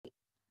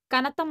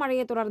കനത്ത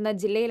മഴയെ തുടർന്ന്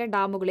ജില്ലയിലെ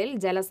ഡാമുകളിൽ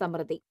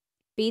ജലസമൃദ്ധി.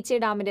 പീച്ചി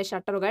ഡാമിന്റെ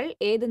ഷട്ടറുകൾ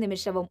ഏത്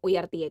നിമിഷവും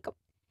ഉയർത്തിയേക്കും.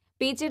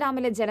 പീച്ചി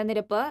ഡാമിലെ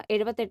ജലനിരപ്പ്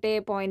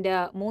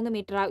 78.3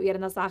 മീറ്റർ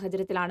ഉയർന്ന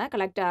സാഹചര്യത്തിലാണ്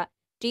കളക്ടർ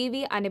T.V.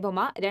 അനുപമ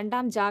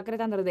രണ്ടാം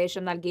ജാഗ്രതാ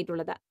നിർദ്ദേശം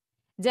നൽകിയിട്ടുള്ളത്.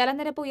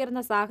 ജലനിരപ്പ്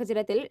ഉയർന്ന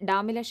സാഹചര്യത്തിൽ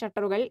ഡാമിലെ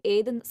ഷട്ടറുകൾ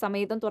ഏത്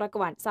സമയത്തും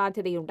തുറക്കുവാൻ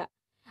സാധ്യതയുണ്ട്.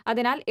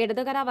 അതിനാൽ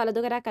ഇടതുകര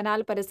വലതുകര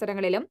കനാൽ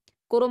പരിസരങ്ങളിലും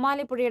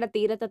കുറുമാലിപ്പുഴയുടെ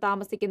തീരത്ത്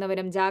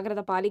താമസിക്കുന്നവരും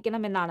ജാഗ്രത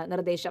പാലിക്കണമെന്നാണ്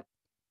നിർദ്ദേശം.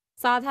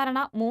 സാധാരണ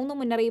 3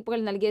 മുന്നറിയിപ്പുകൾ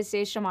നൽകിയ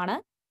ശേഷമാണ്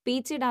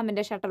പീച്ചി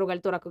ഡാമിന്റെ ഷട്ടറുകൾ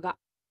തുറക്കുക.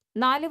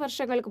 4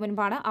 വർഷങ്ങൾക്ക്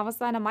മുൻപാണ്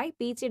അവസാനമായി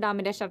പീച്ചി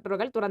ഡാമിന്റെ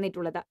ഷട്ടറുകൾ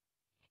തുറന്നിട്ടുള്ളത്.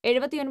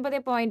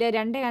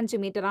 79.25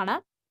 മീറ്ററാണ്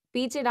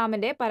പീച്ചി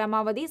ഡാമിന്റെ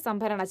പരമാവധി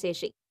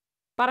സംഭരണശേഷി.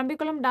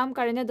 പറമ്പിക്കുളം ഡാം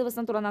കഴിഞ്ഞ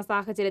ദിവസം തുറന്ന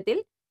സാഹചര്യത്തിൽ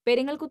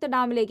പെരിങ്ങൽകുത്ത്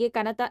ഡാമിലേക്ക്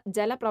കനത്ത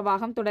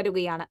ജലപ്രവാഹം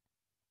തുടരുകയാണ്.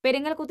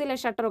 പെരിങ്ങൽകുത്തിലെ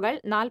ഷട്ടറുകൾ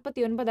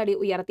 49 അടി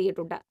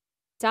ഉയർത്തിയിട്ടുണ്ട്.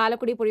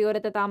 ചാലക്കുടി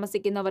പുഴയോരത്ത്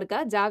താമസിക്കുന്നവർക്ക്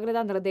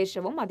ജാഗ്രതാ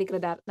നിർദ്ദേശവും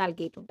അധികൃതർ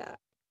നൽകിയിട്ടുണ്ട്.